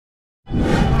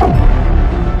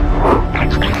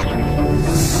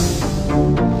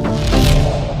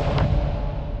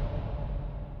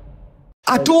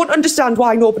I don't understand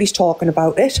why nobody's talking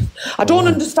about it. I don't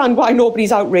understand why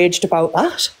nobody's outraged about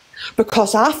that,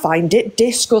 because I find it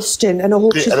disgusting. And I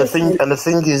hope and the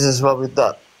thing is as well with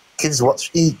that, kids watch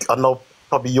I know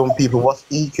probably young people watch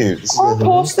EQ. Oh, of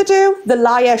course they do. The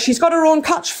liar. She's got her own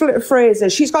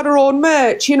catchphrases. She's got her own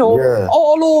merch, you know,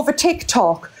 all over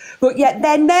TikTok. But yet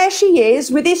then there she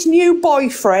is with this new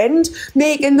boyfriend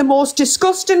making the most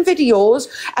disgusting videos,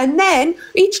 and then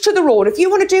each to their own. If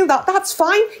you want to do that, that's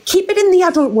fine. Keep it in the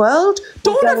adult world.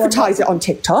 Don't advertise it on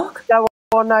TikTok. Go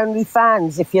on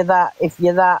OnlyFans if you're that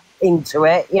into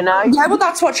it, you know. Yeah, well,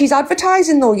 that's what she's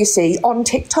advertising, though. You see, on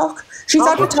TikTok, she's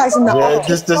advertising that. Yeah,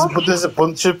 there's a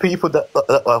bunch of people that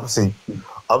obviously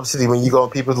when you go on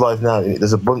people's lives now,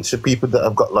 there's a bunch of people that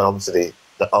have got like obviously.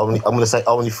 I'm going to say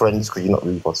only friends because you're not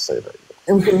really supposed to say that.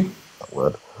 That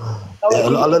word.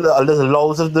 There's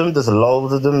loads of them. There's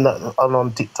loads of them that are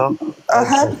on TikTok.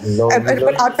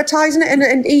 Advertising it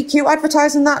and EQ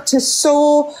advertising that to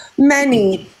so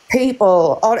many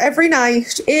people. On every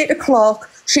night, 8 o'clock,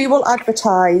 she will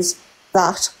advertise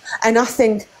that, and I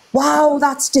think, wow,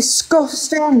 that's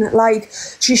disgusting. Like,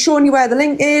 she's showing you where the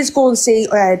link is. Go and see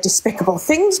Despicable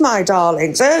Things, my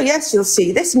darlings. Oh, yes, you'll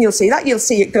see this and you'll see that. You'll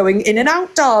see it going in and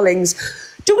out, darlings.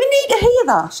 Do we need to hear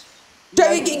that?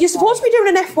 You're supposed to be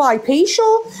doing an FYP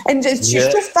show, and it's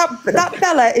just that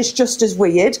Bella is just as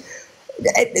weird.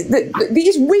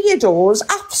 These weirdos,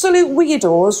 absolute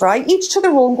weirdos, right? Each to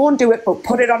their own, go and do it, but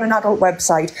put it on an adult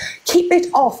website. Keep it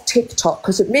off TikTok,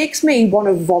 because it makes me want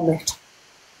to vomit.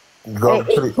 She wants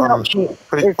to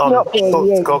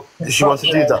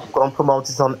do that. Go and promote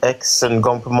it on X and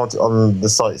go and promote it on the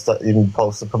sites that you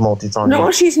post to promote it on. No,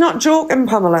 she's not joking,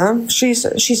 Pamela.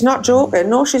 She's not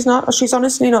joking. No, she's not. She's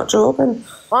honestly not joking.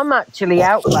 I'm actually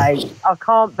outraged. I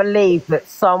can't believe that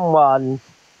someone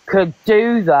could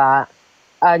do that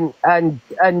and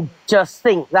just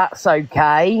think that's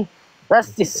okay.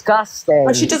 That's disgusting.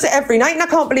 And she does it every night, and I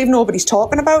can't believe nobody's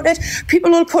talking about it.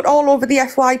 People will put all over the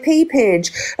FYP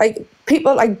page, like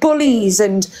people like bullies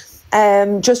and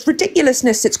just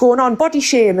ridiculousness that's going on, body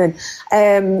shaming,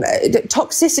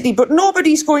 toxicity, but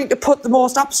nobody's going to put the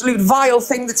most absolute vile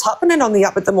thing that's happening on the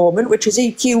app at the moment, which is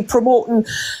EQ promoting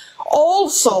all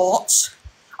sorts.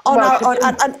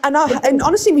 And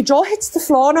honestly, my jaw hits the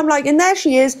floor, and I'm like, and there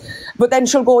she is. But then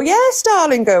she'll go, yes,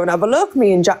 darling, go and have a look.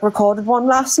 Me and Jack recorded one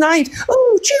last night.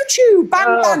 Oh, choo-choo,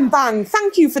 bang, bang, bang.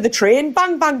 Thank you for the train,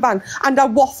 bang, bang, bang. And our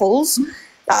waffles.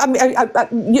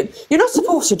 You're not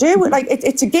supposed to do it. Like,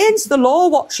 it's against the law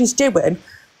what she's doing.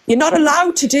 You're not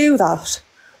allowed to do that.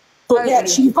 But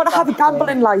yet, you've got to have a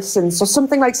gambling licence or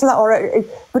something like that.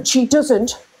 But she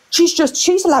doesn't.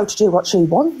 She's allowed to do what she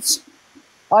wants.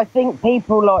 I think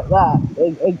people like that,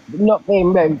 not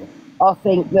being rude, I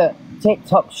think that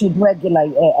TikTok should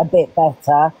regulate it a bit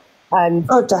better. And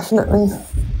oh, definitely.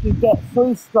 You get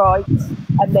 3 strikes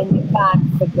and then you're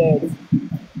banned for good.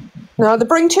 No, they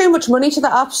bring too much money to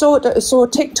the app, so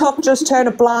TikTok just turn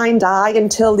a blind eye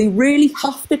until they really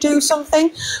have to do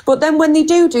something. But then when they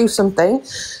do something,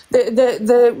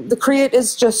 the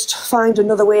creators just find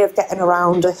another way of getting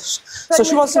around it. So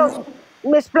she wasn't...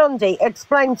 Miss Blondie,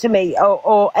 explain to me,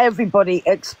 or everybody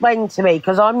explain to me,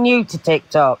 because I'm new to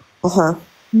TikTok.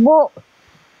 What?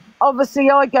 Obviously,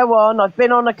 I go on. I've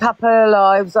been on a couple of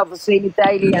lives, obviously the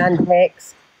Daily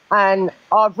Antics, and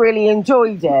I've really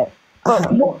enjoyed it.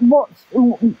 But what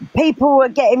people are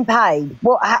getting paid?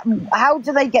 How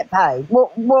do they get paid?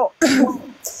 What?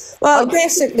 Well,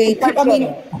 basically,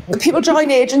 people join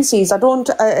agencies. I don't,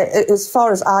 as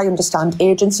far as I understand,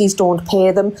 agencies don't pay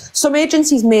them. Some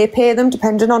agencies may pay them,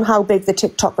 depending on how big the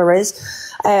TikToker is,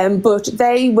 but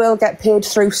they will get paid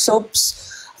through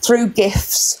subs, through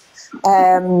gifts.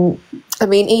 EQ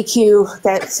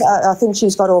gets, I think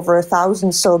she's got over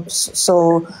 1,000 subs,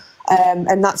 so...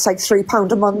 and that's like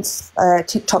 £3 a month.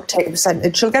 TikTok take a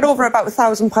percentage. She'll get over about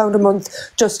 £1,000 a month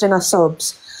just in her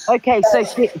subs. Okay, so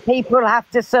people have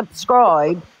to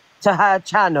subscribe to her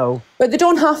channel. But they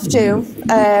don't have to.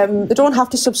 They don't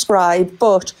have to subscribe,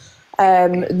 but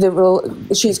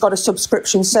she's got a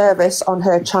subscription service on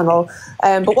her channel.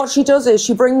 But what she does is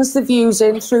she brings the views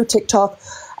in through TikTok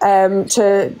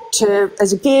to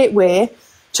as a gateway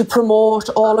to promote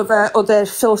all of her other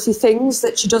filthy things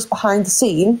that she does behind the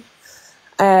scene.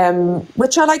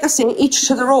 Which I say, each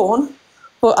to their own.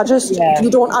 But you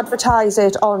don't advertise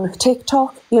it on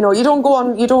TikTok. You know, you don't go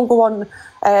on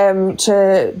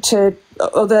to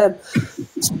other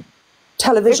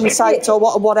television sites or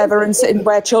whatever and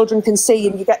where children can see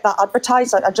and you get that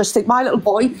advertised. I just think my little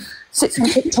boy sits on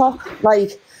TikTok to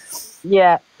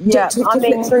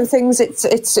flick through things.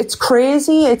 It's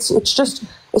crazy. It's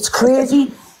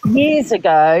crazy. years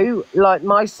ago, like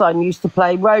my son used to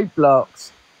play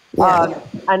Roblox,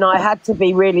 and I had to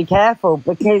be really careful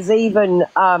because even,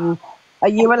 are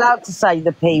you allowed to say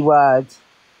the P word?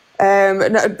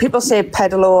 No, people say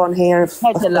pedalo on here.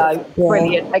 Pedalo,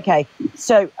 brilliant. Okay,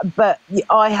 so but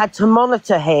I had to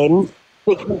monitor him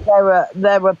because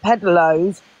there were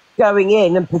pedalos going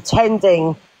in and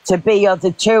pretending to be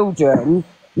other children.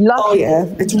 Luckily,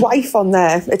 it's rife on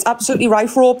there. It's absolutely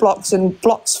rife. Roblox and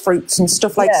Blocks Fruits and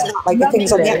stuff like that, like the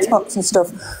things on the Xbox and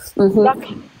stuff.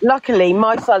 Luckily,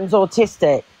 my son's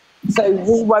autistic, so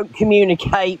he won't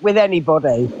communicate with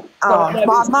anybody.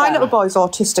 My little boy's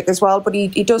autistic as well, but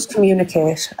he does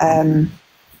communicate. He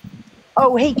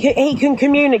can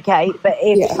communicate, but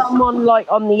if someone like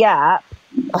on the app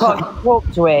tried to talk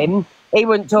to him, he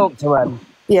wouldn't talk to him.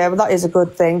 Yeah, well, that is a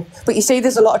good thing. But you see,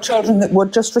 there's a lot of children that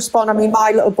would just respond. I mean,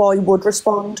 my little boy would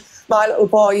respond. My little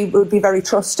boy would be very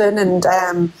trusting, and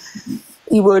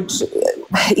he's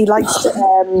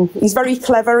very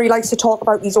clever. He likes to talk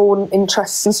about his own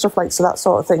interests and stuff like that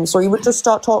sort of thing. So he would just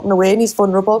start talking away, and he's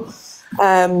vulnerable.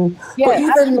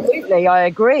 Absolutely, I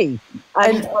agree.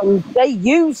 And they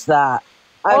use that.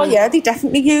 They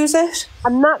definitely use it.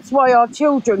 And that's why our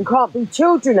children can't be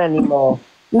children anymore.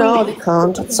 No, they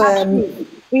can't.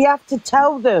 We have to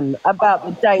tell them about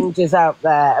the dangers out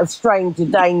there, of stranger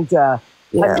danger,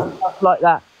 and stuff like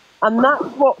that. And that's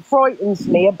what frightens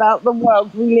me about the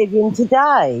world we live in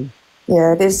today.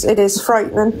 Yeah, it is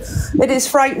frightening. It is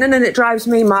frightening, and it drives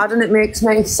me mad, and it makes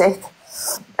me sick.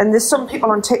 And there's some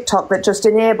people on TikTok that just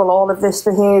enable all of this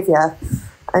behaviour.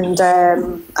 And I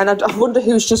wonder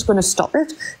who's just going to stop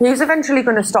it. Who's eventually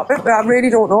going to stop it? But I really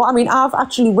don't know. I mean, I've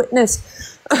actually witnessed...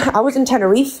 I was in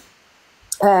Tenerife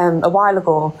a while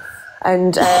ago,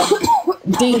 and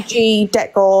DG,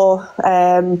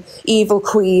 Deco, Evil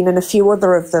Queen, and a few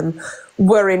other of them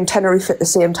were in Tenerife at the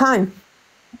same time.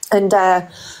 And they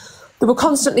were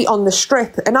constantly on the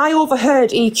strip. And I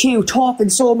overheard EQ talking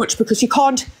so much because you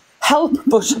can't help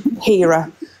but hear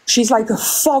her. She's like a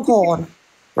foghorn,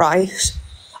 right?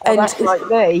 And that's like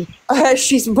me.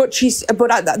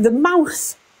 The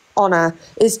mouth on her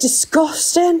is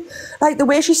disgusting. Like the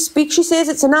way she speaks, she says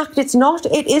it's an act. It's not.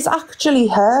 It is actually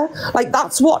her. Like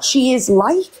that's what she is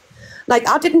like. Like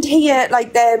I didn't hear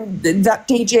like that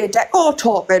DJ Deco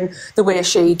talking the way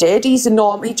she did. He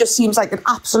just seems like an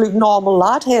absolute normal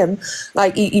lad. Him,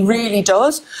 like he really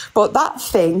does. But that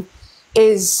thing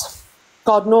is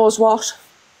God knows what.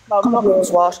 God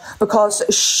knows what, because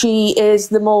she is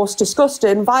the most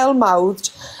disgusting, vile-mouthed,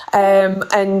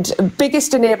 and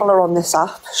biggest enabler on this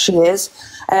app. She is.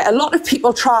 A lot of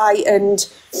people try and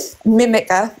mimic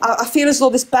her. I feel as though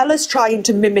this Bella's trying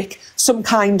to mimic some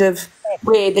kind of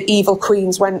way that Evil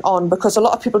Queens went on, because a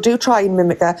lot of people do try and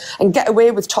mimic her and get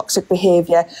away with toxic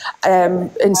behaviour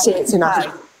and say it's an act.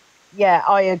 Yeah,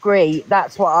 I agree.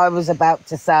 That's what I was about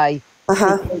to say.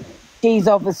 She's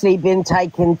obviously been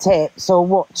taking tips or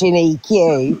watching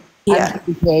EQ and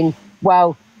thinking,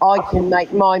 well, I can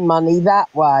make my money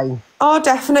that way. Oh,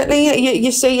 definitely.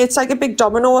 You see, it's like a big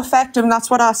domino effect, and that's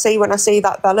what I see when I see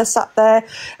that Bella sat there.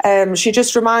 She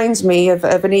just reminds me of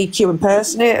an EQ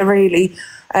impersonator, really.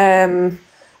 A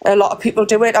lot of people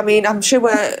do it. I mean, I'm sure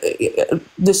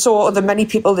there's many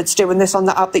people that's doing this on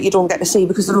the app that you don't get to see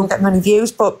because they don't get many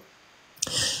views, but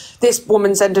this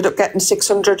woman's ended up getting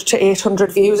 600 to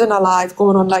 800 views in her live,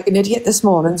 going on like an idiot this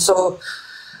morning. So,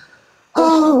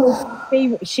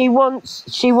 she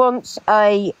wants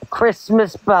a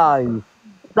Christmas bow.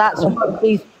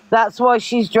 That's why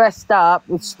she's dressed up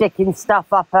with sticking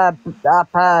stuff up her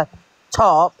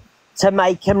top to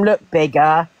make him look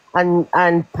bigger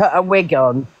and put a wig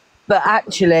on. But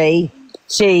actually,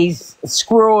 she's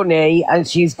scrawny and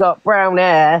she's got brown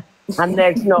hair. And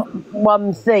there's not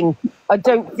one thing. I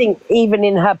don't think even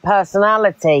in her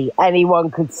personality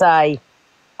anyone could say,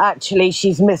 actually,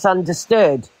 she's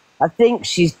misunderstood. I think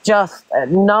she's just a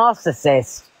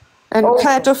narcissist. And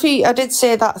Claire Duffy, I did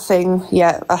say that thing,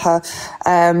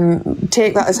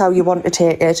 take that as how you want to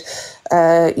take it.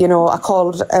 I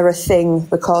called her a thing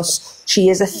because she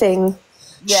is a thing.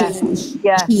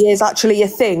 She is actually a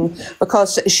thing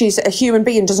because she's a human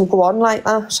being, doesn't go on like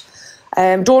that.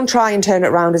 Don't try and turn it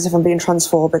around as if I'm being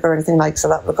transphobic or anything like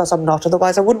that, because I'm not.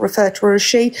 Otherwise, I wouldn't refer to her as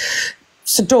she.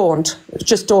 So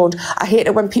just don't. I hate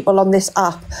it when people on this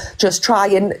app just try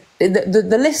and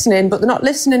they're listening, but they're not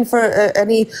listening for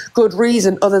any good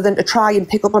reason other than to try and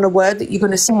pick up on a word that you're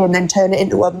going to say and then turn it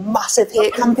into a massive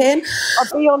hate campaign.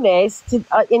 I'll be honest,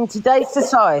 in today's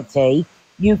society,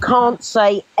 you can't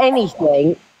say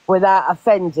anything without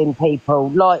offending people.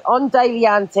 Like on Daily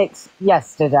Antics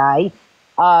yesterday,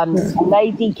 a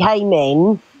lady came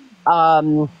in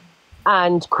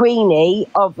and Queenie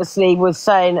obviously was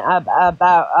saying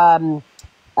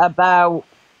about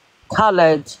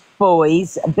coloured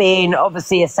boys being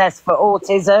obviously assessed for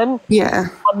autism. Yeah.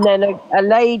 And then a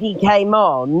lady came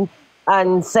on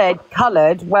and said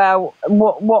coloured. Well,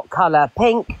 what colour?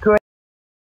 Pink,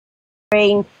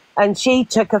 green. And she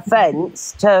took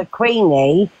offence to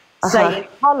Queenie saying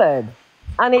coloured.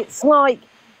 And it's like,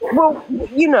 well,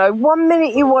 you know, 1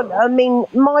 minute you want, I mean,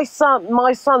 my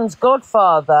son's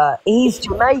godfather, he's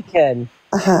Jamaican.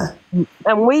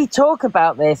 And we talk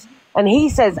about this, and he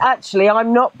says, actually,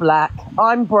 I'm not black,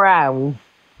 I'm brown.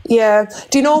 Yeah.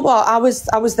 Do you know what? I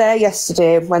was there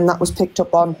yesterday when that was picked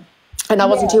up on. And I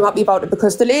wasn't too happy about it,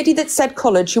 because the lady that said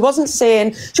coloured, she wasn't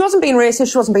being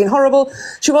racist, she wasn't being horrible,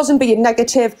 she wasn't being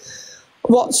negative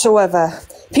whatsoever.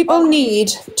 People need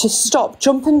to stop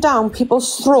jumping down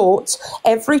people's throats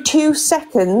every 2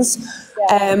 seconds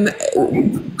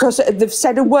because they've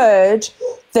said a word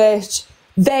that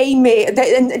they may.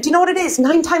 And do you know what it is?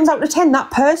 9 times out of 10,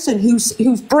 that person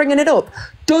who's bringing it up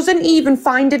doesn't even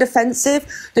find it offensive.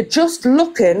 They're just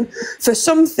looking for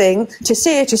something to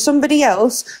say to somebody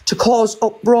else to cause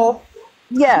uproar.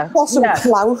 For some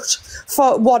clout,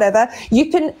 for whatever. You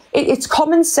can. It's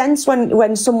common sense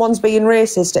when someone's being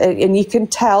racist, and you can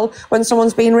tell when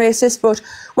someone's being racist. But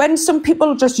when some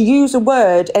people just use a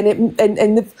word and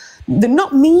they're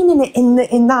not meaning it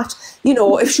in that, you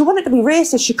know, if she wanted to be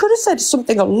racist, she could have said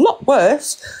something a lot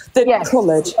worse than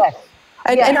coloured.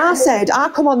 And I said, I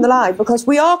come on the live because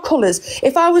we are colours.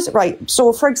 If I was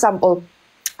so for example,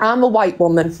 I'm a white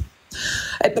woman.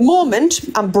 At the moment,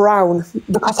 I'm brown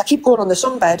because I keep going on the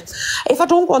sunbed. If I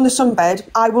don't go on the sunbed,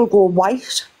 I will go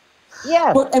white.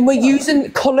 And we're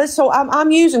using colours, so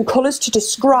I'm using colours to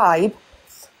describe.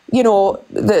 You know,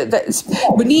 there's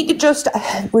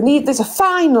a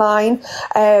fine line,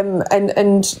 and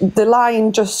the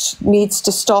line just needs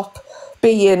to stop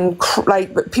being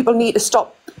people need to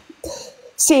stop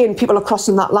saying people are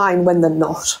crossing that line when they're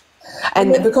not.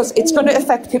 And because it's going to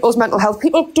affect people's mental health.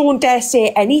 People don't dare say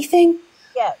anything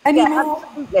anymore.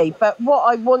 Absolutely. But what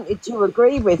I wanted to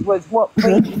agree with was what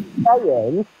Preeti was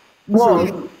saying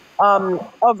was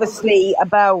obviously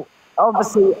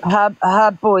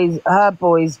her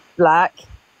boy's black.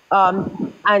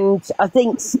 And I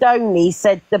think Stoney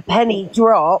said the penny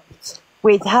dropped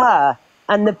with her,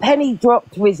 and the penny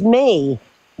dropped with me.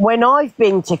 When I've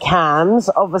been to CAMHS,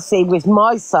 obviously with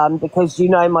my son, because you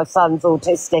know my son's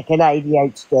autistic and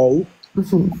ADHD,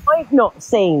 I've not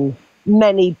seen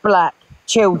many black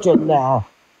children there.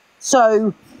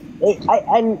 So,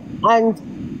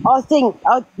 and I think,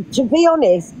 to be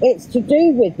honest, it's to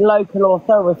do with local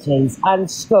authorities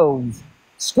and schools.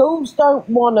 Schools don't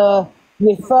want to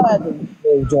refer these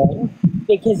children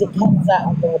because it comes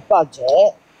out of their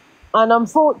budget. And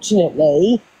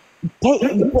unfortunately,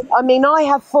 I mean, I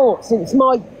have fought since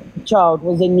my child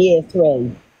was in year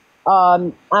 3.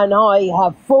 And I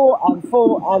have fought.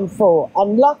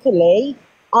 And luckily,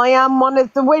 I am one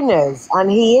of the winners.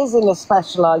 And he is in a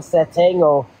specialised setting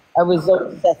or a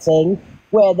resort setting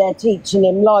where they're teaching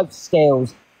him life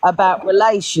skills about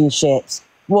relationships,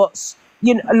 what's,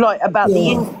 you know, like about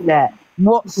the internet,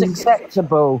 what's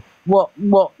acceptable,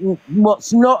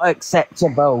 what's not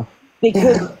acceptable.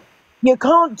 Because you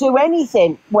can't do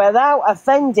anything without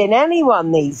offending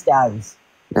anyone these days.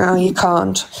 No, you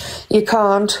can't. You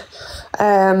can't.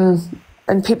 And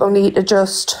people need to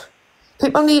just, I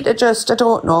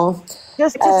don't know.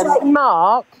 Just to say,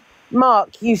 Mark,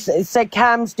 you said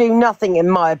CAMHS do nothing, in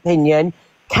my opinion.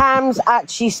 CAMHS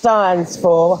actually stands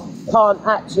for Can't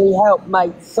Actually Help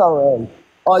Mate Sorry.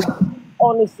 I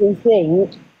honestly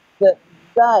think that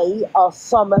they are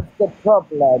some of the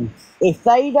problem. If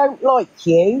they don't like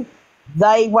you,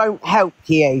 they won't help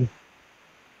you.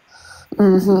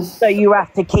 So you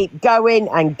have to keep going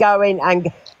and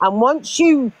once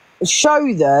you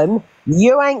show them,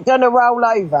 you ain't gonna roll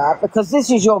over, because this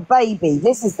is your baby,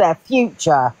 this is their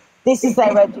future, this is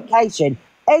their education.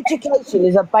 Education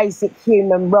is a basic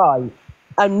human right,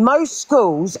 and most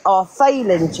schools are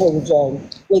failing children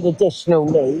with additional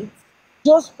needs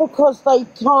just because they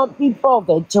can't be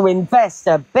bothered to invest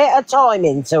a bit of time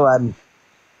into them.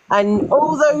 And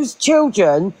all those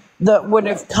children that would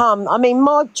have come, I mean,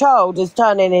 my child is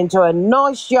turning into a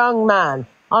nice young man,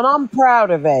 and I'm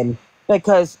proud of him,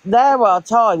 because there are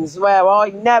times where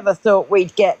I never thought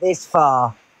we'd get this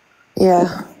far.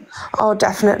 Yeah. Oh,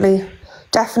 definitely.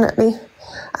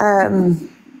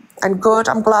 And good.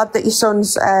 I'm glad that your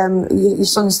son's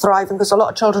thriving, because a lot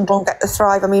of children don't get to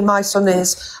thrive. I mean, my son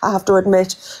is, I have to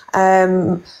admit.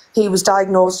 He was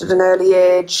diagnosed at an early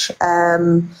age.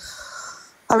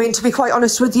 I mean, to be quite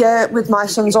honest with you, with my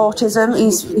son's autism,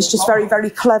 he's just very, very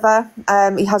clever.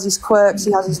 He has his quirks,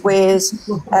 he has his ways.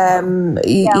 He's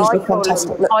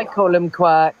fantastic. I call him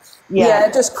quirks.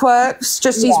 Yeah, just quirks,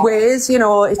 just his ways. You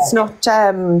know, it's not.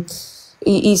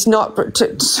 He's not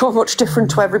so much different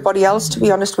to everybody else, to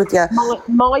be honest with you.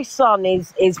 My son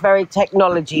is very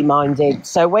technology minded.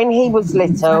 So when he was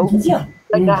little, I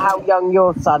don't know how young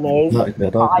your son is.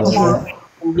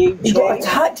 He got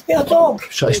attacked by a dog.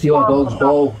 Tried to steal a dog's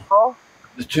ball.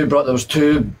 There was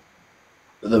two.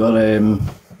 They were, I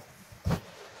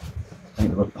think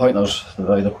they were pointers. They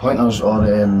were either pointers or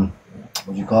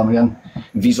what do you call them again?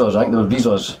 Visas. I think they were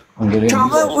visas. Hungarian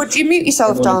visas. Would you mute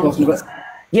yourself, Dan?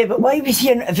 Yeah, but why was he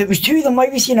in? If it was two of them, why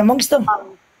was he in amongst them?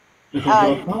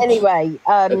 Anyway,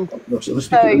 so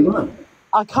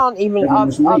I can't even.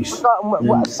 I've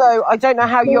forgotten. So I don't know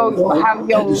how young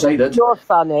your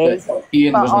son is.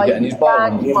 Ian wasn't getting his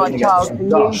ball. My child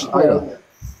can use it.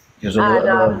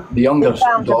 The younger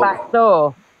found the back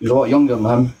door. He was a lot younger than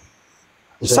him.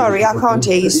 Sorry, I can't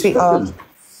hear you, sweetheart.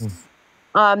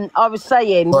 I was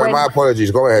saying. Sorry, my apologies.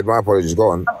 Go ahead. My apologies. Go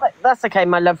on. That's okay,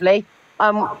 my lovely.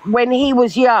 When he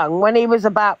was young, when he was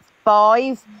about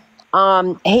 5,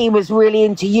 he was really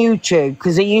into YouTube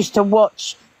because he used to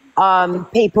watch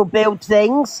people build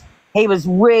things. He was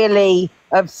really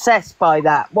obsessed by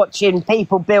that, watching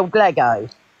people build Lego.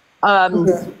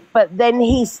 But then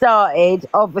he started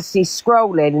obviously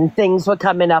scrolling and things were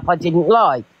coming up I didn't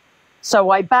like.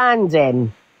 So I banned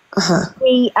him.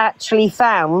 He actually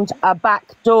found a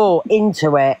back door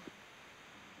into it.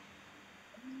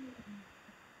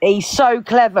 He's so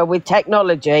clever with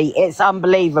technology, it's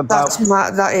unbelievable.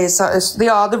 That is.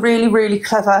 They're really, really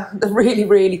clever. They're really,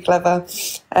 really clever.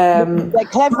 They're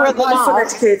cleverer than us. My son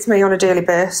educates me on a daily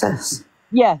basis.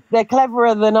 Yeah, they're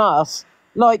cleverer than us.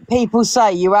 Like people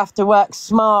say, you have to work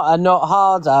smarter, not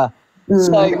harder.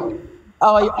 So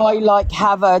I like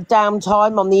have a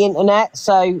downtime on the internet,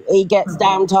 so he gets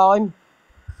downtime.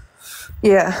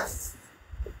 Yeah.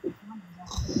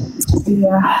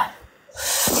 Yeah.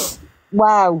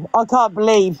 Wow, I can't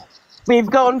believe we've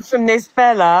gone from this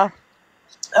fella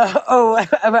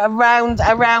around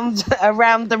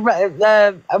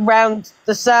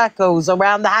the circles,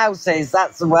 around the houses.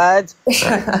 That's the word.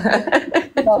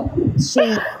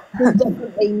 She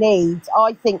definitely needs.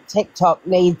 I think TikTok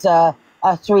needs a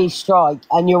 3 strike,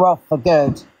 and you're off for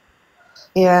good.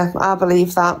 Yeah, I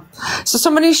believe that. So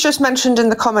somebody's just mentioned in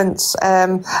the comments,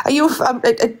 are you,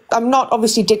 I'm not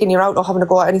obviously digging you out or having a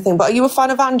go at anything, but are you a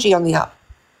fan of Angie on the app?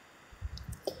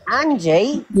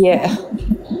 Angie? Yeah.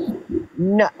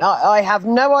 No, I have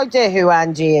no idea who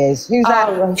Angie is. Who's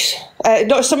that?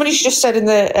 No, somebody's just said in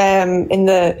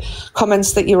the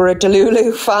comments that you were a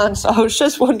Delulu fan, so I was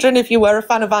just wondering if you were a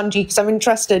fan of Angie, because I'm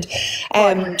interested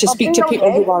to speak to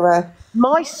people who are...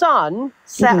 My son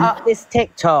set up this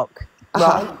TikTok.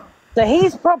 Right. So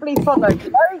he's probably followed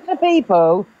loads of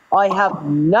people. I have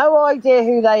no idea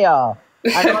who they are.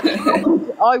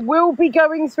 And I will be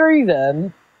going through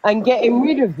them and getting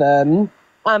rid of them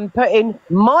and putting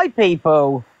my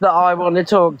people that I want to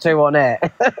talk to on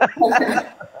it.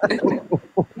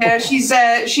 Yeah, she's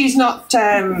not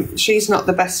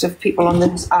the best of people on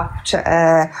this app.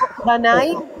 Her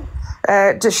name?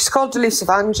 She's called Delusive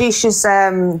Angie. She's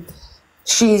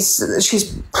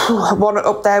one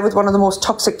up there with one of the most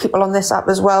toxic people on this app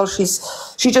as well. She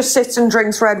just sits and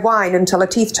drinks red wine until her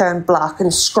teeth turn black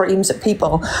and screams at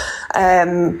people.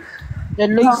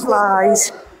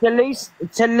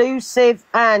 Delusive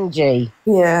Angie.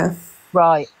 Yeah.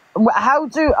 Right.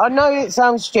 I know it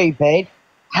sounds stupid.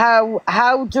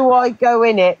 How do I go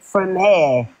in it from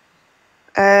here?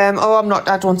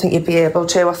 I don't think you'd be able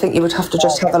to. I think you would have to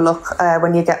just have a look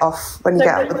when you get out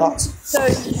the box. So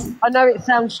I know it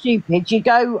sounds stupid. You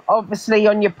go obviously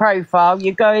on your profile,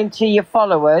 you go into your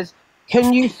followers.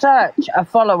 Can you search a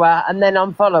follower and then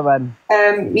unfollow them?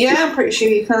 Yeah, I'm pretty sure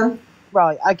you can.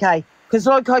 Right, okay. Because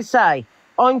like I say,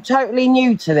 I'm totally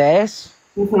new to this.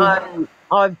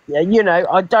 I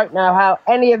don't know how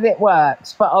any of it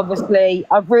works, but obviously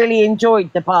I've really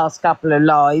enjoyed the past couple of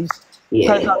lives.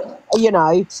 Yeah.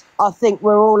 I think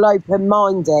we're all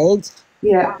open-minded.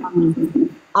 Yeah. And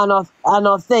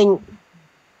I think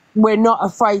we're not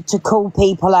afraid to call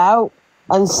people out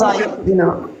and say,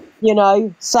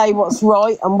 say what's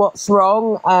right and what's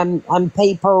wrong, and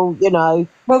people,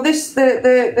 Well,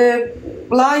 the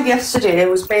live yesterday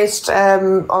was based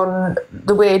on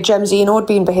the way Gemsy and I'd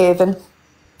been behaving.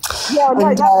 Yeah, no,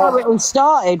 that's how it all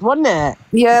started, wasn't it?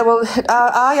 Yeah, well,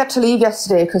 I had to leave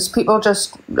yesterday because people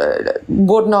just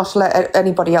would not let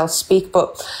anybody else speak.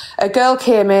 But a girl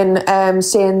came in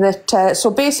saying that, so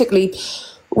basically,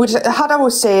 had our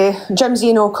say.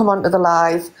 Gemzino come onto the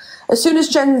live. As soon as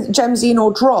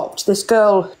Gemzino dropped, this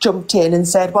girl jumped in and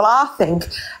said, well, I think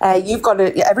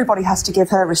everybody has to give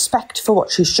her respect for what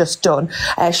she's just done.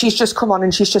 She's just come on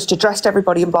and she's just addressed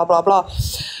everybody and blah, blah, blah.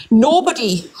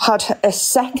 Nobody had a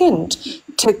second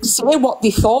to say what they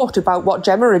thought about what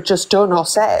Gemma had just done or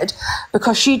said,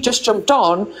 because she just jumped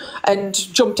on and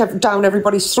jumped down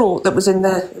everybody's throat that was in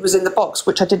the box,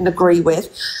 which I didn't agree with.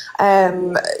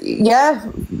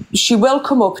 Yeah, she will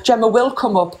come up. Gemma will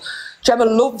come up. Gemma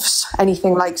loves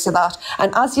anything like that.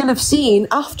 And as you'll have seen,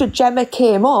 after Gemma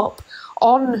came up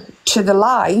on to the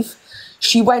live,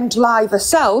 she went live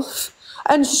herself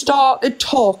and started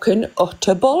talking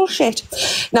utter bullshit.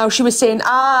 Now, she was saying,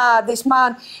 this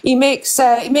man, he makes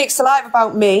a live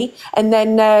about me, and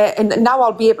then and now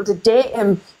I'll be able to date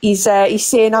him. He's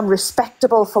saying I'm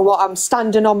respectable for what I'm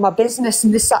standing on my business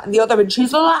and this, that and the other. And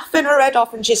she's laughing her head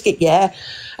off and she's like, yeah.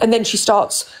 And then she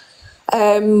starts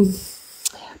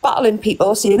battling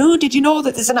people, saying, oh, did you know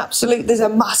that there's a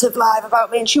massive live about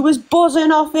me? And she was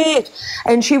buzzing off it.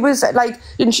 And she was like,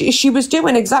 and she was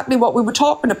doing exactly what we were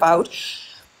talking about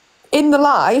in the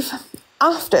live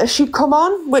after she'd come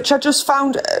on, which I just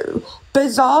found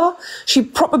bizarre. She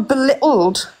probably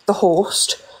belittled the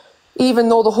host, even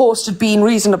though the host had been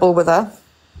reasonable with her,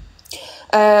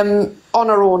 on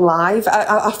her own live.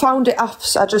 I found it, I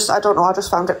just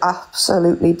found it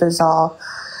absolutely bizarre.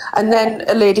 And then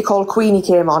a lady called Queenie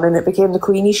came on and it became the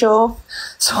Queenie show.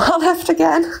 So I left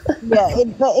again. Yeah,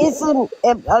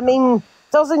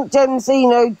 doesn't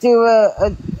Gemzino do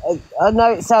I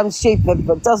know it sounds stupid,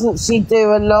 but doesn't she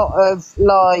do a lot of,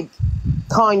 like,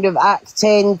 kind of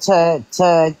acting to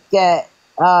get...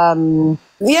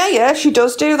 Yeah, she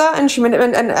does do that.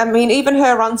 And I mean, even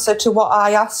her answer to what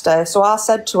I asked her, so I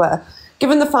said to her,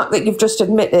 given the fact that you've just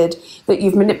admitted that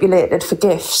you've manipulated for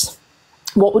gifts,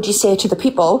 what would you say to the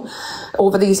people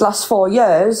over these last 4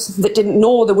 years that didn't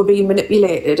know they were being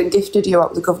manipulated and gifted you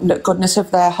out of the goodness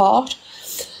of their heart?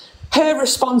 Her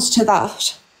response to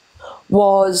that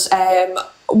was,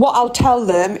 what I'll tell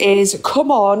them is,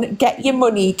 come on, get your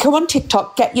money, come on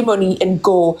TikTok, get your money and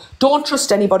go. Don't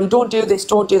trust anybody, don't do this,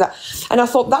 don't do that. And I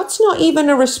thought, that's not even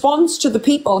a response to the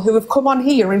people who have come on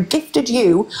here and gifted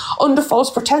you under false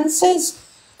pretenses.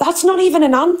 That's not even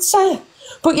an answer.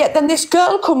 But yet then this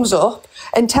girl comes up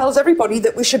and tells everybody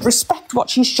that we should respect what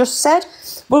she's just said.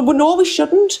 Well, no, we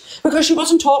shouldn't, because she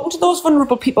wasn't talking to those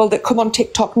vulnerable people that come on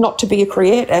TikTok not to be a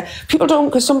creator.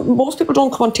 Most people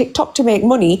don't come on TikTok to make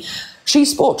money. She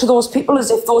spoke to those people as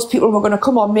if those people were going to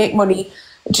come on, make money,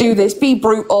 do this, be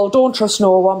brutal, don't trust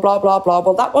no one, blah, blah, blah.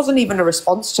 Well, that wasn't even a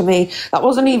response to me. That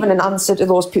wasn't even an answer to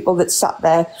those people that sat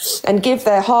there and give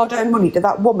their hard-earned money to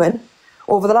that woman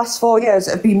over the last 4 years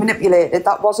that have been manipulated.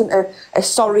 That wasn't a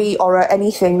sorry or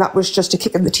anything. That was just a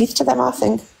kick in the teeth to them, I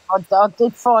think. I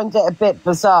did find it a bit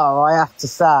bizarre, I have to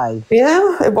say.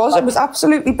 Yeah, it was. It was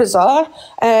absolutely bizarre.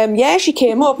 Yeah, she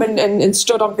came up and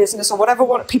stood on business, or whatever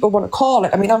people want to call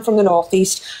it. I mean, I'm from the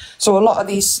Northeast, so a lot of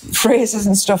these phrases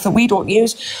and stuff that we don't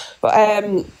use. But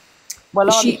I'm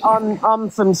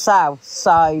from South,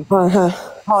 so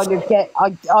kind of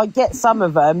I get some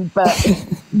of them, but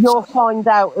you'll find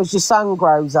out as your son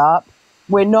grows up,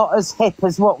 we're not as hip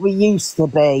as what we used to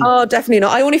be. Oh, definitely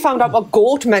not. I only found out what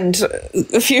goat meant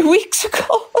a few weeks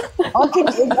ago. I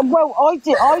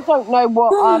don't know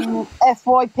what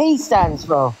FYP stands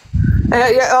for.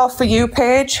 For you,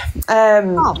 Paige.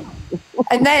 And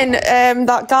then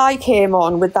that guy came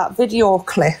on with that video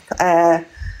clip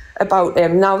about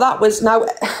him. Now that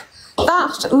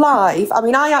live, I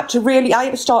mean, I had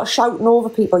to start shouting over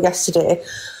people yesterday,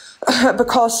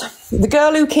 because the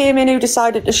girl who came in, who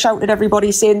decided to shout at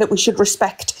everybody saying that we should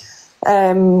respect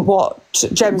what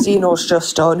Gemzino's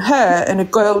just done, her and a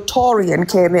girl, Torian,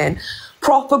 came in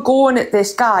proper going at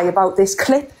this guy about this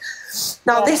clip.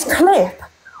 Now, this clip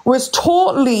was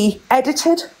totally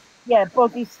edited. Yeah,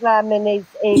 body slamming is...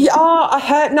 Yeah, I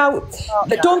heard. Now,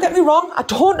 don't get me wrong, I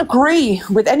don't agree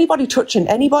with anybody touching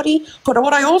anybody, but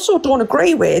what I also don't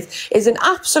agree with is an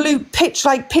absolute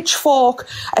pitchfork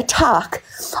attack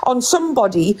on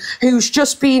somebody who's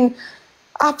just been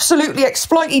absolutely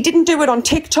exploited. He didn't do it on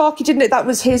TikTok. That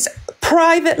was his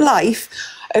private life,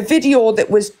 a video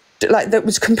that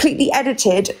was completely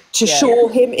edited to show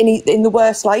him in the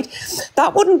worst light.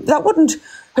 That wouldn't.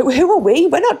 Who are we?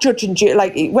 We're not judging.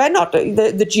 We're not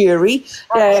the jury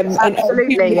and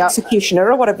the executioner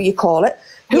or whatever you call it.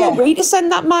 Who are we to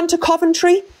send that man to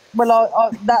Coventry?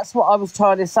 Well, that's what I was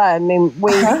trying to say. I mean,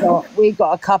 we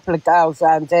got a couple of girls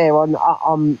around here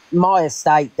on my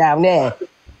estate down here,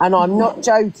 and I'm not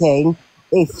joking.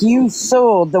 If you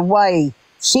saw the way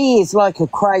she is, like a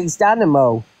crazed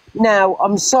animal, Now,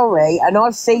 I'm sorry, and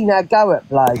I've seen her go at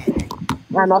bloke,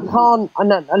 and I can't,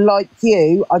 and like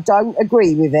you, I don't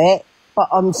agree with it, but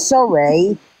I'm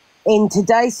sorry, in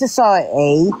today's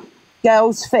society,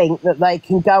 girls think that they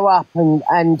can go up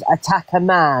and attack a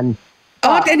man.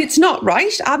 And it's not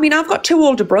right. I mean, I've got 2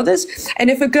 older brothers, and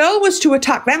if a girl was to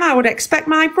attack them, I would expect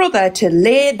my brother to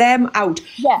lay them out.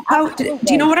 Yeah, do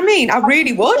you know what I mean? I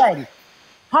really would.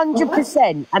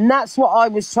 100%. And that's what I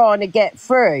was trying to get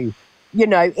through. You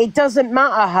know, it doesn't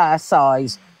matter her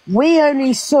size. We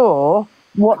only saw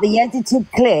what the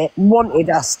edited clip wanted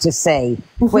us to see,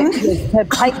 which was to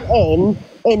paint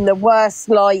in the worst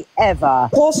light ever.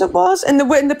 Of course it was. And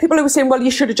the people who were saying, well,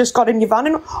 you should have just got in your van.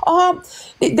 And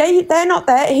they're not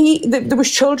there. There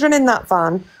was children in that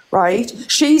van, right?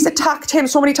 She's attacked him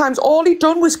so many times. All he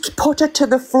done was put her to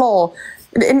the floor.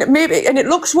 And it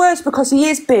looks worse because he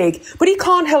is big, but he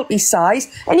can't help his size,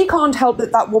 and he can't help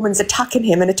that woman's attacking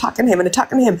him and attacking him and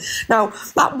attacking him. Now,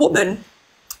 that woman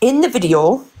in the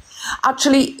video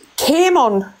actually came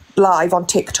on live on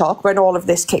TikTok when all of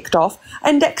this kicked off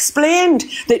and explained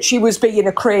that she was being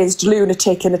a crazed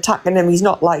lunatic and attacking him. He's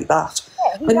not like that.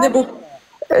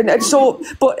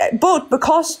 But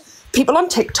because people on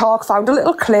TikTok found a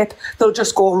little clip, they'll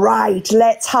just go, right,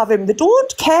 let's have him. They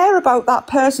don't care about that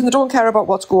person. They don't care about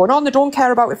what's going on. They don't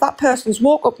care about if that person's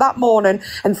woke up that morning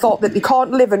and thought that they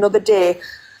can't live another day.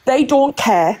 They don't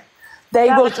care. They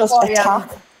will just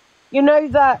attack. You know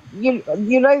that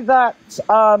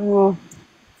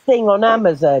thing on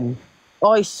Amazon?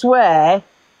 I swear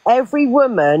every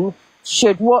woman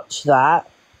should watch that,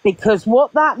 because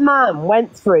what that man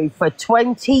went through for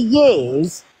 20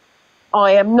 years,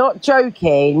 I am not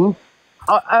joking.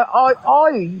 I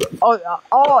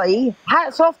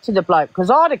hats off to the bloke, because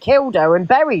I'd have killed her and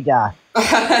buried her.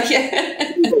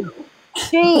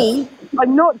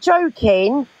 I'm not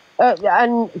joking.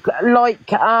 And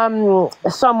like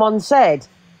someone said,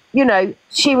 you know,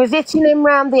 she was hitting him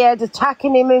round the head,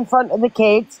 attacking him in front of the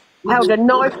kids, held a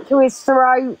knife to his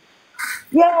throat.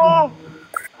 Yeah.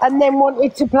 And then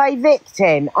wanted to play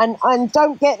victim. And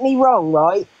don't get me wrong,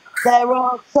 right? There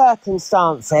are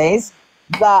circumstances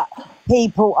that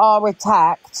people are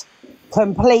attacked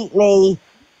completely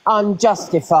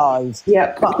unjustified.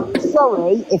 Yeah. But I'm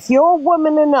sorry, if you're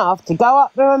woman enough to go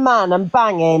up to a man and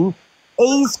bang him,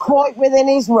 he's quite within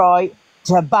his right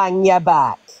to bang your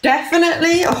back.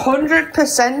 Definitely,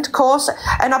 100%, course.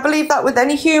 And I believe that with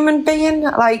any human being,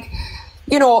 like,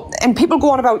 you know, and people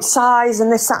go on about size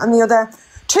and this, that and the other.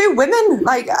 2 women,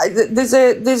 like,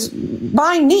 there's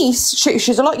my niece,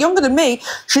 she's a lot younger than me,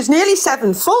 she's nearly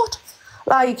 7 foot.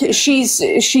 Like, she's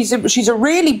a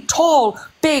really tall,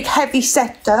 big, heavy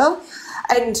set girl.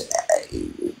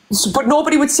 But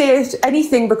nobody would say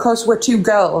anything because we're 2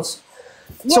 girls.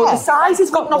 Yeah. So the size has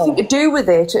got nothing to do with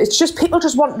it. It's just people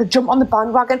just want to jump on the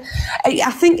bandwagon.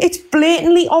 I think it's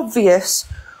blatantly obvious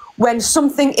when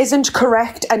something isn't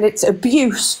correct and it's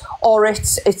abuse or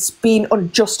it's been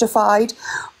unjustified.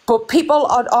 But people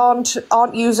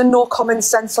aren't using no common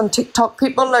sense on TikTok.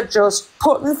 People are just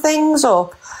putting things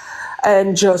up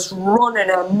and just running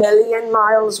a million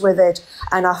miles with it.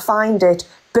 And I find it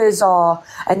bizarre.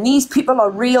 And these people are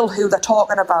real who they're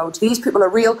talking about. These people are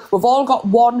real. We've all got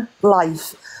one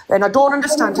life. And I don't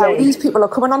understand how these people are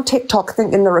coming on TikTok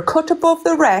thinking they're a cut above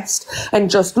the rest and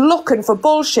just looking for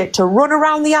bullshit to run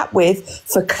around the app with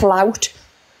for clout.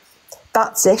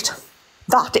 That's it.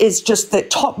 That is just the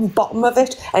top and bottom of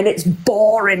it. And it's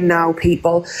boring now,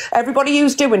 people. Everybody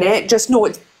who's doing it, just know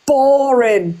it's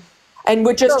boring. And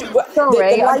we're just,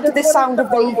 they like the sound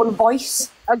of their own voice.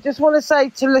 I just want to say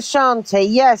to Lashanti,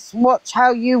 yes, watch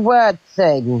how you word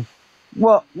thing.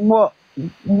 What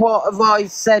have I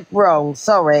said wrong?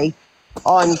 Sorry,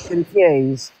 I'm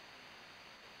confused.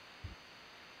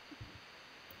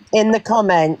 In the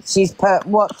comments, she's put,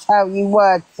 watch how you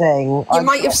word thing. You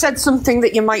might have said something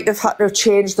that you might have had to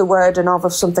change the wording of or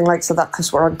something like that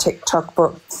because we're on TikTok,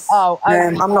 but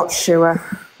I'm not sure.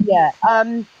 Yeah,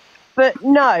 but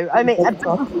no, I mean,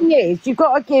 the thing is, you've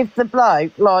got to give the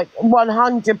bloke, like,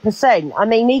 100%. I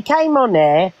mean, he came on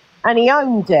there and he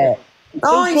owned it.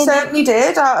 Oh, he certainly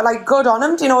did. Like, good on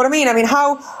him. Do you know what I mean? I mean,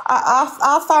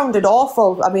 I found it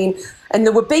awful. I mean, and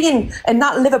they were big in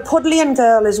that Liverpudlian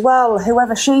girl as well,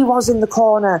 whoever she was in the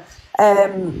corner,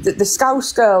 the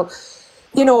Scouse girl.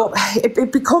 You know,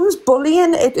 it becomes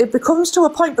bullying. It becomes to a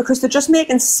point because they're just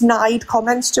making snide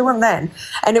comments to him then.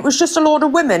 And it was just a load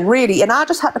of women, really. And I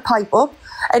just had to pipe up.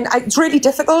 And it's really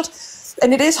difficult.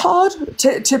 And it is hard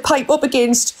to pipe up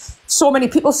against so many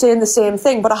people saying the same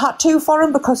thing. But I had to for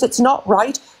him because it's not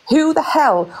right. Who the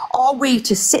hell are we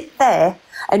to sit there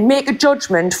and make a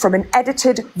judgment from an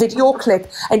edited video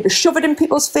clip and to shove it in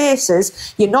people's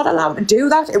faces, you're not allowed to do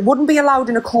that. It wouldn't be allowed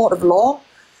in a court of law.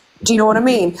 Do you know what I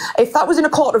mean? If that was in a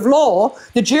court of law,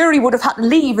 the jury would have had to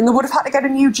leave and they would have had to get a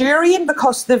new jury in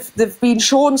because they've been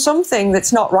shown something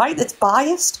that's not right, that's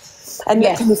biased, and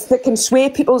that can sway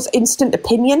people's instant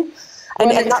opinion,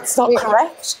 and that's not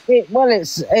correct. It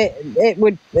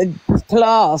would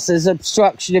class as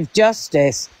obstruction of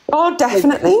justice. Oh,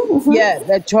 definitely. Yeah,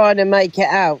 they're trying to make it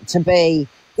out to be.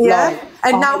 Yeah,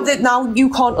 and now you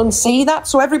can't unsee that.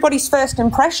 So everybody's first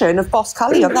impression of Boss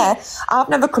Callie on there, I've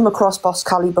never come across Boss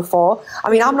Callie before. I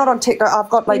mean, I'm not on TikTok. I've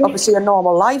got like obviously a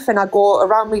normal life and I go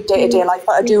around my day-to-day life,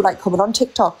 but I do like coming on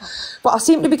TikTok. But I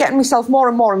seem to be getting myself more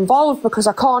and more involved because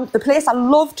I can't, the place I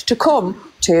loved to come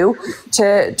to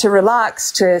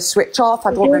relax, to switch off,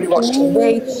 I don't really watch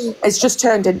TV, it's just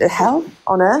turned into hell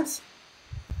on earth.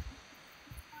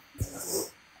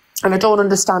 And I don't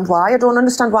understand why. I don't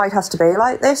understand why it has to be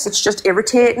like this. It's just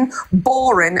irritating,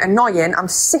 boring, annoying. I'm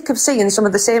sick of seeing some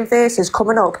of the same faces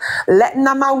coming up, letting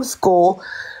their mouth go,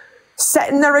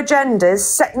 setting their agendas,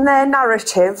 setting their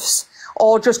narratives,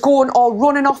 or just going or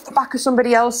running off the back of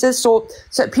somebody else's. So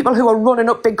people who are running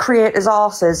up big creators'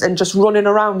 arses and just running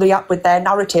around the app with their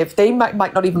narrative, they might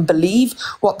not even believe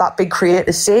what that big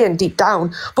creator's saying deep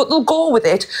down, but they'll go with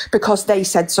it because they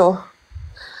said so.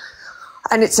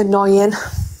 And it's annoying.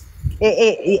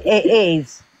 It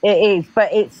is,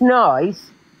 but it's nice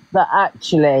that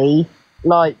actually,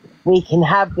 like, we can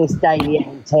have this daily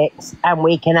antics and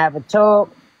we can have a talk,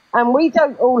 and we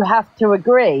don't all have to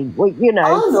agree. You know.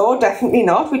 Oh no, definitely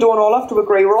not. We don't all have to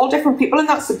agree. We're all different people, and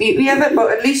that's the beauty of it.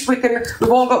 But at least we've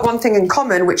all got one thing in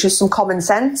common, which is some common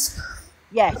sense.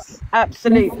 Yes,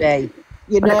 absolutely.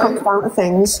 When it comes down to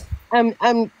things. You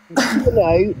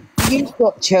know, you've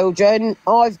got children.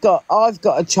 I've got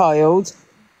a child.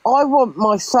 I want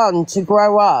my son to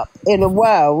grow up in a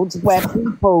world where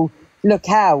people look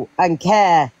out and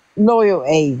care,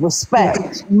 loyalty,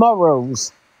 respect,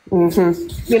 morals.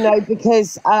 You know,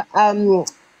 because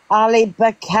Ali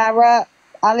Bakar,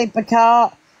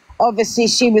 obviously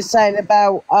she was saying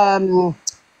about,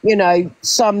 you know,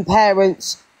 some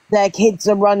parents, their kids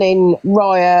are running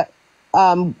riot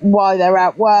while they're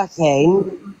out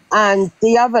working, and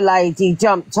the other lady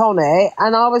jumped on it,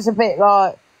 and I was a bit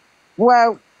like,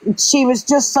 well, she was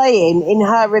just saying, in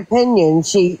her opinion,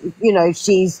 she's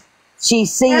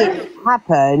seeing it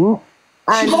happen.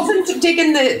 And she wasn't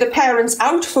digging the parents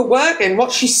out for working.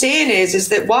 What she's saying is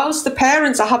that whilst the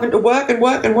parents are having to work and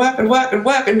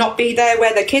not be there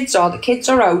where their kids are, the kids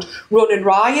are out running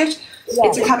riot. Yeah.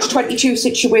 It's a catch-22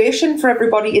 situation for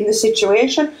everybody in the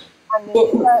situation. And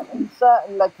in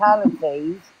certain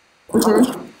localities,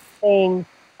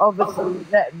 obviously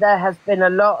there has been a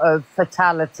lot of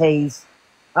fatalities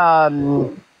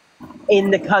in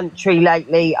the country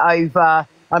lately over,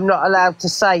 I'm not allowed to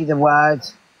say the word,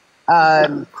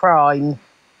 crime,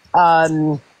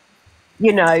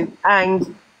 you know,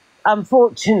 and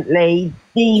unfortunately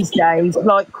these days,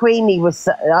 like Queenie was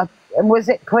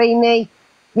it Queenie?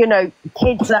 You know,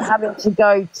 kids are having to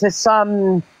go to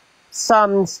some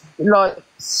like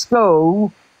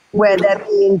school where they're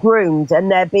being groomed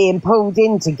and they're being pulled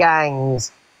into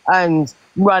gangs and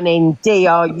running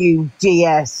drugs.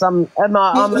 There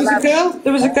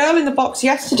was a girl in the box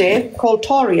yesterday called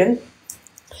Torian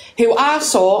who I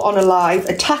saw on a live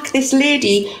attack this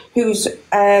lady whose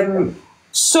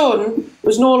son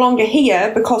was no longer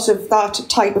here because of that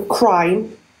type of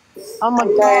crime. Oh my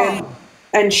God.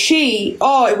 And it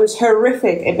was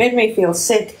horrific. It made me feel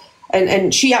sick.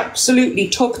 And she absolutely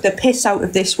took the piss out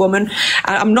of this woman.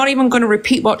 I'm not even going to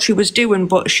repeat what she was doing,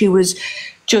 but she was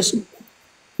just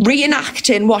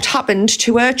reenacting what happened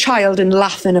to her child and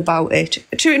laughing about it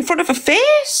in front of her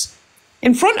face,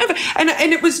 and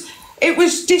it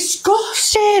was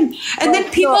disgusting. And then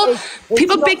people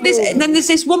big this, and then there's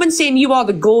this woman saying, "You are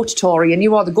the goat, Tori, and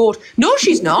you are the goat." No,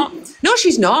 she's not. No,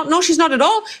 she's not. No, she's not at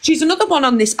all. She's another one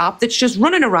on this app that's just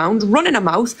running around, running her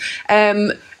mouth,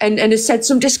 and has said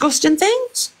some disgusting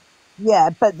things.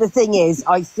 Yeah, but the thing is,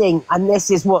 I think, and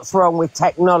this is what's wrong with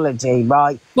technology,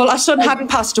 right? Well, our son hadn't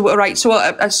passed away, right?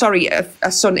 So, sorry, our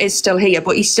son is still here,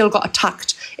 but he's still got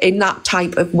attacked in that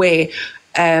type of way,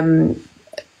 and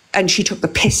she took the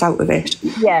piss out of it.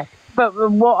 Yeah, but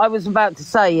what I was about to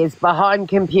say is behind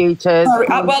computers. Sorry,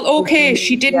 well, okay,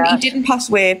 he didn't pass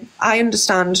away. I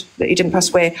understand that he didn't pass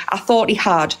away. I thought he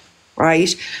had,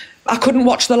 right? I couldn't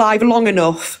watch the live long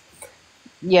enough.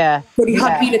 Yeah. But he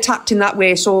had been attacked in that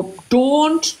way, so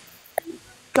don't.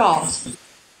 God.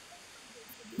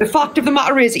 The fact of the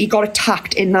matter is he got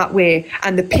attacked in that way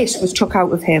and the piss was took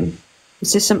out of him.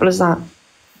 It's as simple as that.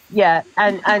 Yeah,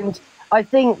 and I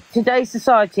think today's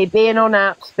society, being on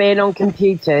apps, being on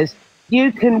computers,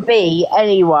 you can be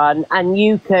anyone, and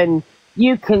you can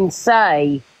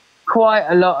say quite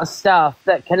a lot of stuff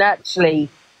that can actually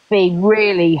be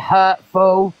really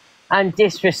hurtful and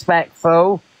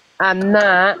disrespectful, and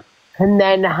that can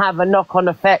then have a knock-on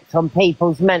effect on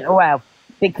people's mental health,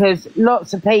 because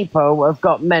lots of people have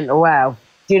got mental health.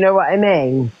 Do you know what I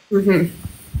mean?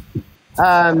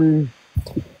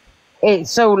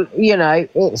 It's all, you know,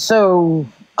 it's all...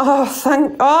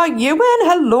 Ewan,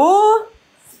 hello.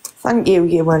 Thank you,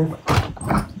 Ewan.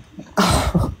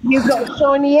 You got a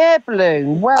shiny air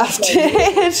balloon. Well, I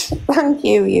did. Thank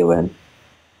you, Ewan.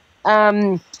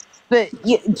 But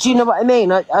do you know what I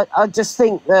mean? I just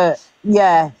think that,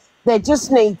 yeah, there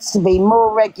just needs to be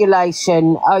more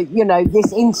regulation. You know,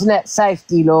 this internet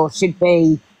safety law should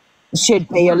be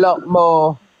a lot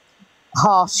more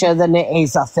harsher than it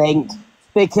is, I think,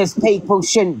 because people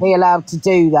shouldn't be allowed to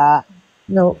do that.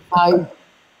 No.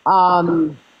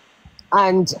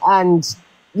 And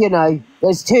you know,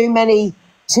 there's too many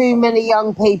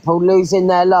young people losing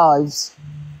their lives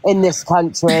in this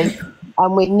country,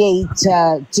 and we need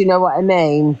to, do you know what I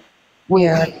mean?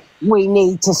 We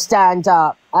need to stand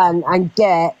up and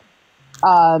get,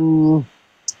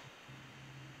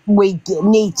 we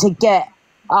need to get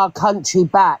our country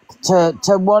back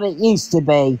to what it used to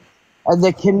be,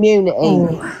 the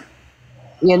community.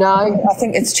 You know, I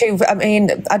think it's true. I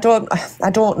mean, I don't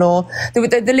know.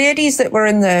 The ladies that were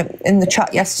in the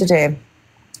chat yesterday,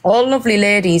 all lovely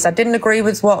ladies. I didn't agree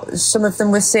with what some of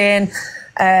them were saying.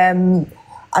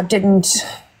 I didn't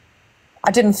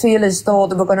feel as though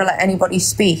they were going to let anybody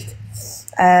speak.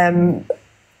 But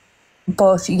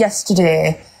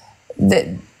yesterday,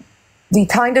 they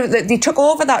took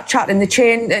over that chat in the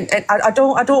chain, and I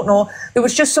don't know. There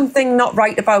was just something not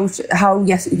right about how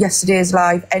yesterday's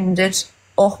live ended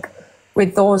up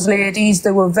with those ladies.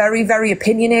 They were very, very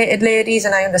opinionated ladies,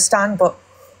 and I understand, but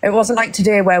it wasn't like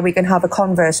today where we can have a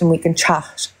converse and we can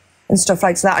chat and stuff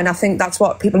like that. And I think that's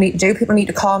what people need to do. People need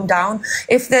to calm down.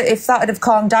 If that had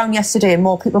calmed down yesterday,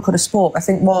 more people could have spoke. I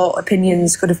think more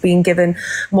opinions could have been given,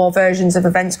 more versions of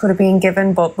events could have been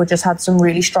given, but we just had some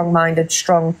really strong-minded,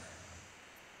 strong...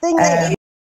 thing that